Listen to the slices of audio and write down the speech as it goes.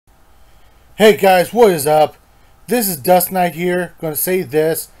Hey guys, what is up? This is Dust Knight here. Going to say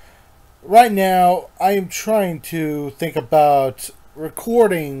this. Right now, I am trying to think about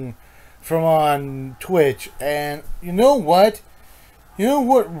recording from on Twitch. And you know what? You know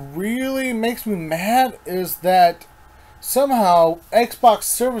what really makes me mad is that somehow Xbox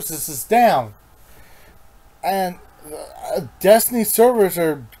services is down. And Destiny servers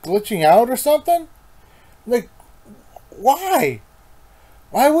are glitching out or something? Like, why?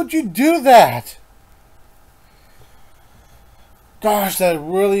 Why would you do that? Gosh, that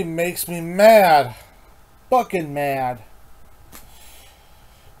really makes me mad. Fucking mad.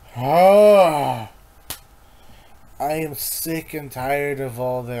 Oh, I am sick and tired of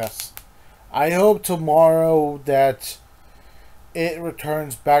all this. I hope tomorrow that it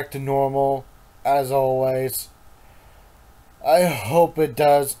returns back to normal, as always. I hope it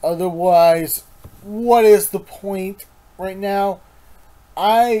does. Otherwise, what is the point right now?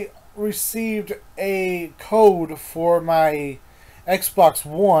 I received a code for my Xbox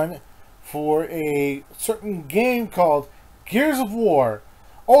One for a certain game called Gears of War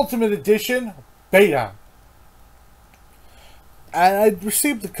Ultimate Edition Beta. And I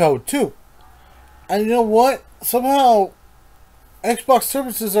received the code too. And you know what? Somehow Xbox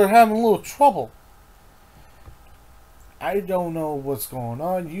services are having a little trouble. I don't know what's going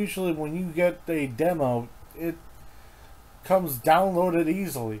on. Usually when you get a demo, it comes downloaded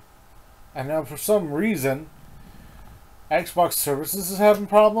easily. And now for some reason Xbox services is having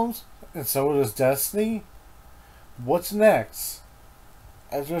problems, and so does Destiny. What's next?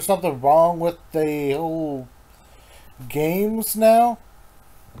 Is there something wrong with the whole games now?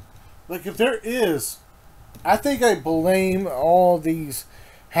 Like, if there is, I think I blame all these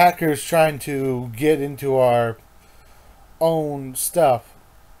hackers trying to get into our own stuff.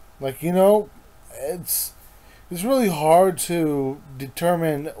 Like, you know, it's really hard to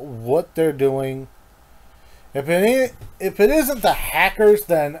determine what they're doing. If it isn't the hackers,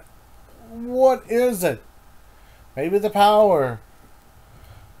 then what is it? Maybe the power.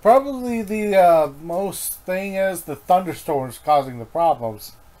 Probably the most thing is the thunderstorms causing the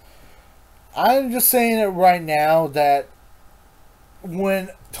problems. I'm just saying it right now that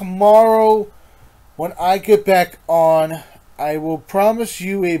tomorrow when I get back on, I will promise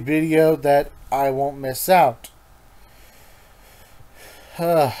you a video that I won't miss out.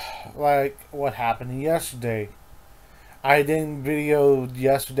 Like what happened yesterday. I didn't video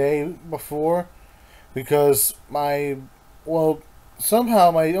yesterday before because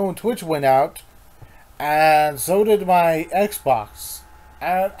somehow my own Twitch went out, and so did my Xbox,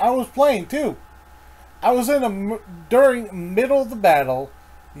 and I was playing too. I was during middle of the battle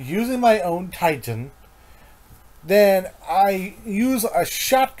using my own Titan. Then I use a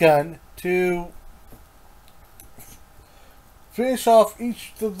shotgun to finish off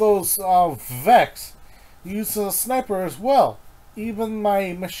each of those Vex. Use a sniper as well. Even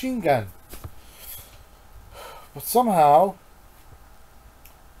my machine gun. But somehow,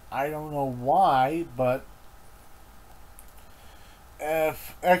 I don't know why, but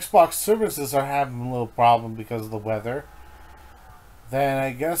if Xbox services are having a little problem because of the weather, then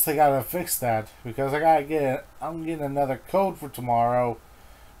I guess they gotta fix that. Because I'm getting another code for tomorrow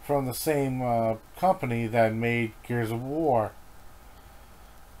from the same company that made Gears of War.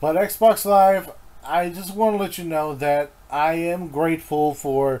 But Xbox Live, I just want to let you know that I am grateful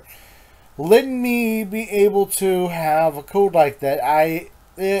for letting me be able to have a code like that.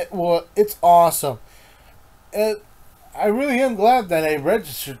 It's awesome. I really am glad that I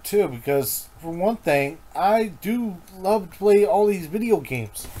registered too, because for one thing, I do love to play all these video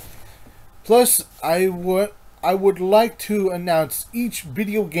games. Plus, I would like to announce each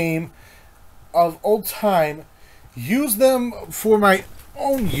video game of old time, use them for my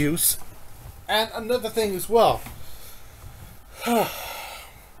own use, and another thing as well.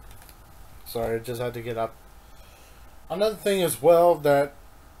 Sorry, I just had to get up. Another thing as well that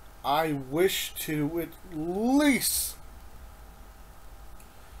I wish to at least,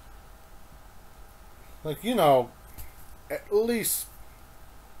 like, you know, at least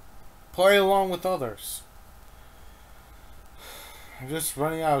play along with others. I'm just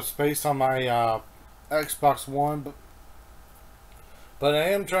running out of space on my Xbox One, but I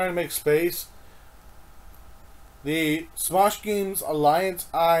am trying to make space. The Smosh Games Alliance,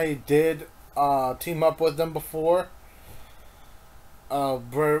 I did team up with them before.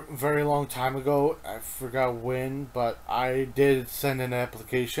 Very long time ago. I forgot when, but I did send an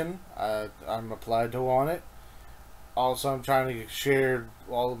application. I'm applied to on it. Also, I'm trying to share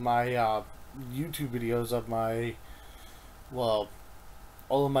all of my YouTube videos of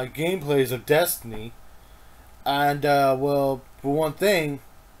all of my gameplays of Destiny. And, for one thing,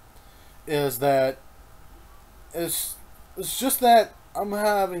 is that it's it's just that I'm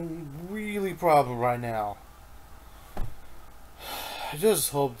having really problem right now. I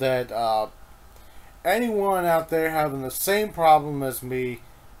just hope that anyone out there having the same problem as me,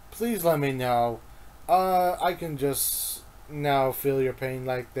 please let me know. I can just now feel your pain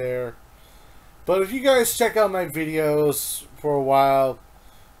like there. But if you guys check out my videos for a while,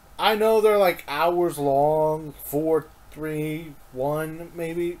 I know they're like hours long, 4, 3, 1,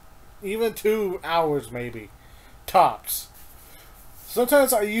 maybe, even 2 hours maybe, tops.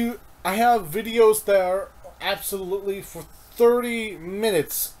 Sometimes I have videos that are absolutely for 30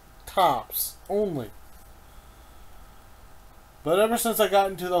 minutes tops only. But ever since I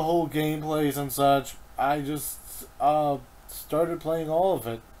got into the whole gameplays and such, I just started playing all of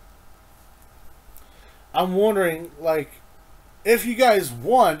it. I'm wondering, like, if you guys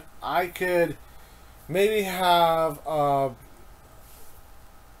want, I could maybe have,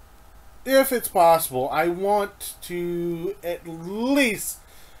 if it's possible, I want to at least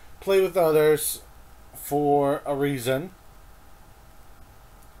play with others for a reason.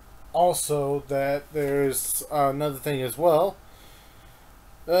 Also, that there's another thing as well.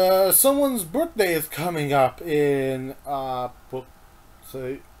 Someone's birthday is coming up in, so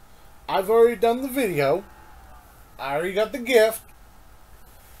I've already done the video. I already got the gift.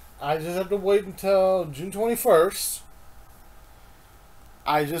 I just have to wait until June 21st.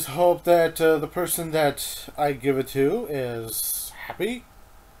 I just hope that the person that I give it to is happy.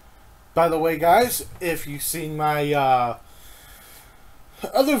 By the way, guys, if you've seen my other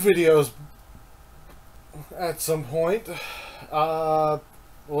videos at some point, well,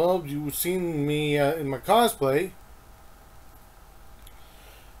 you've seen me in my cosplay.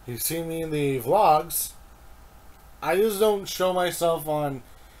 You've seen me in the vlogs. I just don't show myself on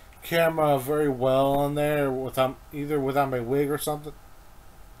camera very well on there, either without my wig or something.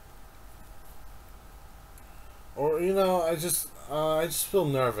 Or, you know, I just feel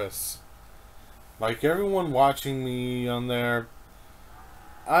nervous. Like, everyone watching me on there,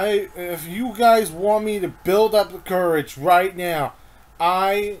 if you guys want me to build up the courage right now,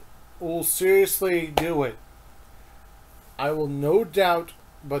 I will seriously do it. I will no doubt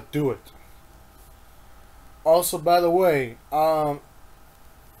but do it. Also, by the way,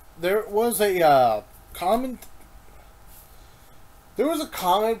 there was a comment. There was a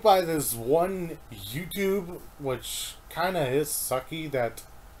comment by this one YouTube, which kind of is sucky, that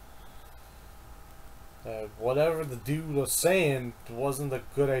whatever the dude was saying wasn't a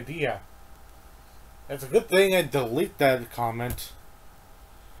good idea. It's a good thing I delete that comment.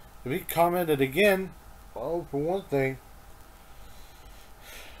 If he commented again, well, for one thing,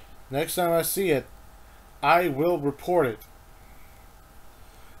 next time I see it, I will report it.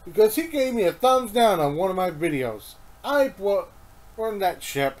 Because he gave me a thumbs down on one of my videos. I burned that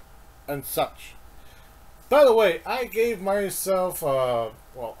ship and such. By the way, I gave myself, well,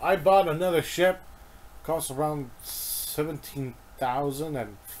 I bought another ship. Cost around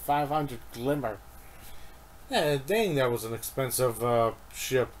 17,500 glimmer. Yeah, dang, that was an expensive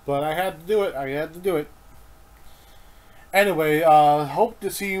ship. But I had to do it. I had to do it. Anyway, hope to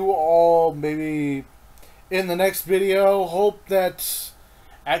see you all maybe in the next video. Hope that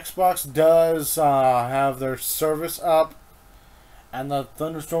Xbox does have their service up, and the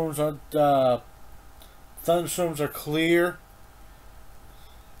thunderstorms are clear.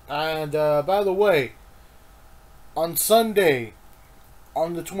 And by the way, on Sunday,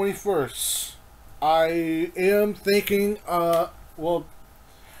 on the 21st, I am thinking, well,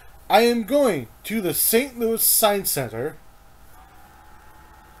 I am going to the St. Louis Science Center,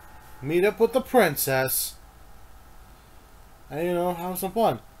 meet up with the princess, and, you know, have some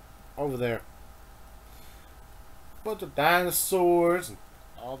fun over there. Bunch of dinosaurs and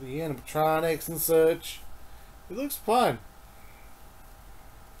all the animatronics and such. It looks fun.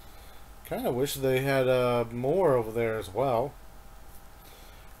 Kind of wish they had more over there as well.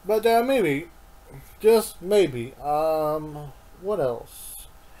 But maybe, just maybe. What else?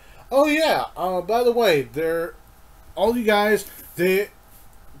 Oh yeah. By the way, all you guys, there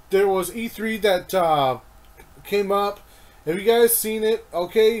was E3 that came up. Have you guys seen it?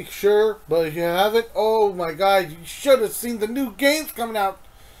 Okay, sure. But if you haven't, oh my god, you should have seen the new games coming out.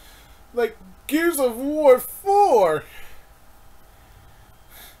 Like Gears of War 4.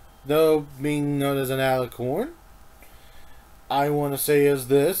 Though being known as an alicorn, I want to say is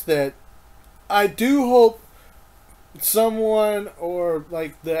this, that I do hope someone, or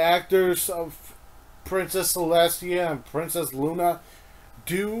like the actors of Princess Celestia and Princess Luna,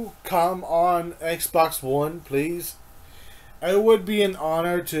 do come on Xbox One, please. It would be an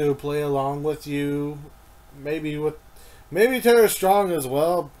honor to play along with you. Maybe Terra Strong as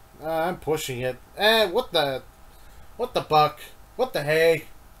well. I'm pushing it. What the buck? What the hey?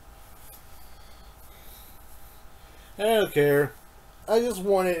 I don't care. I just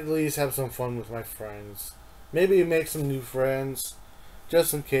want to at least have some fun with my friends. Maybe make some new friends,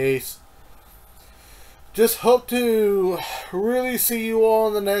 just in case. Just hope to really see you all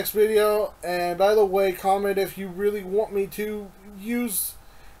in the next video. And by the way, comment if you really want me to use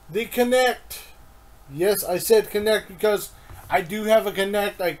the Kinect. Yes, I said Kinect because I do have a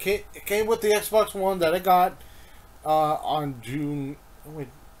Kinect. It came with the Xbox One that I got on June. Oh, wait,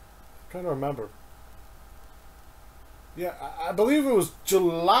 I'm trying to remember. Yeah, I believe it was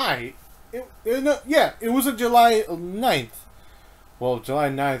July. It was a July 9th. Well, July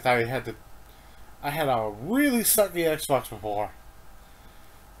 9th, I had a really sucky Xbox before.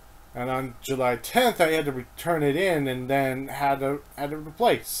 And on July 10th, I had to return it in and then had to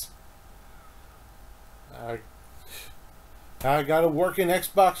replace. I got to work in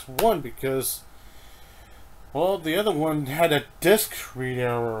Xbox One because, well, the other one had a disc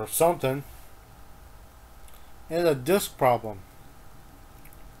reader or something. It had a disc problem.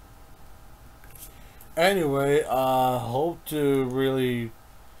 Anyway, hope to really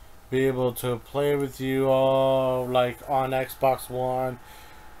be able to play with you all, like, on Xbox One.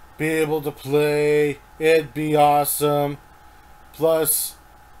 Be able to play. It'd be awesome. Plus,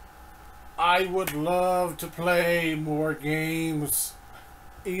 I would love to play more games.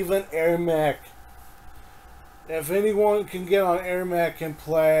 Even Air Mech. If anyone can get on Air Mech and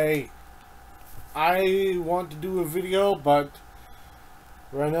play, I want to do a video, but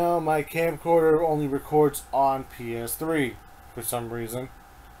right now my camcorder only records on PS3 for some reason.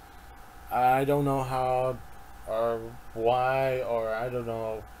 I don't know how or why, or I don't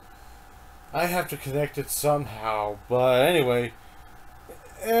know. I have to connect it somehow, but anyway,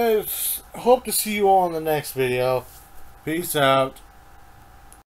 hope to see you all in the next video. Peace out.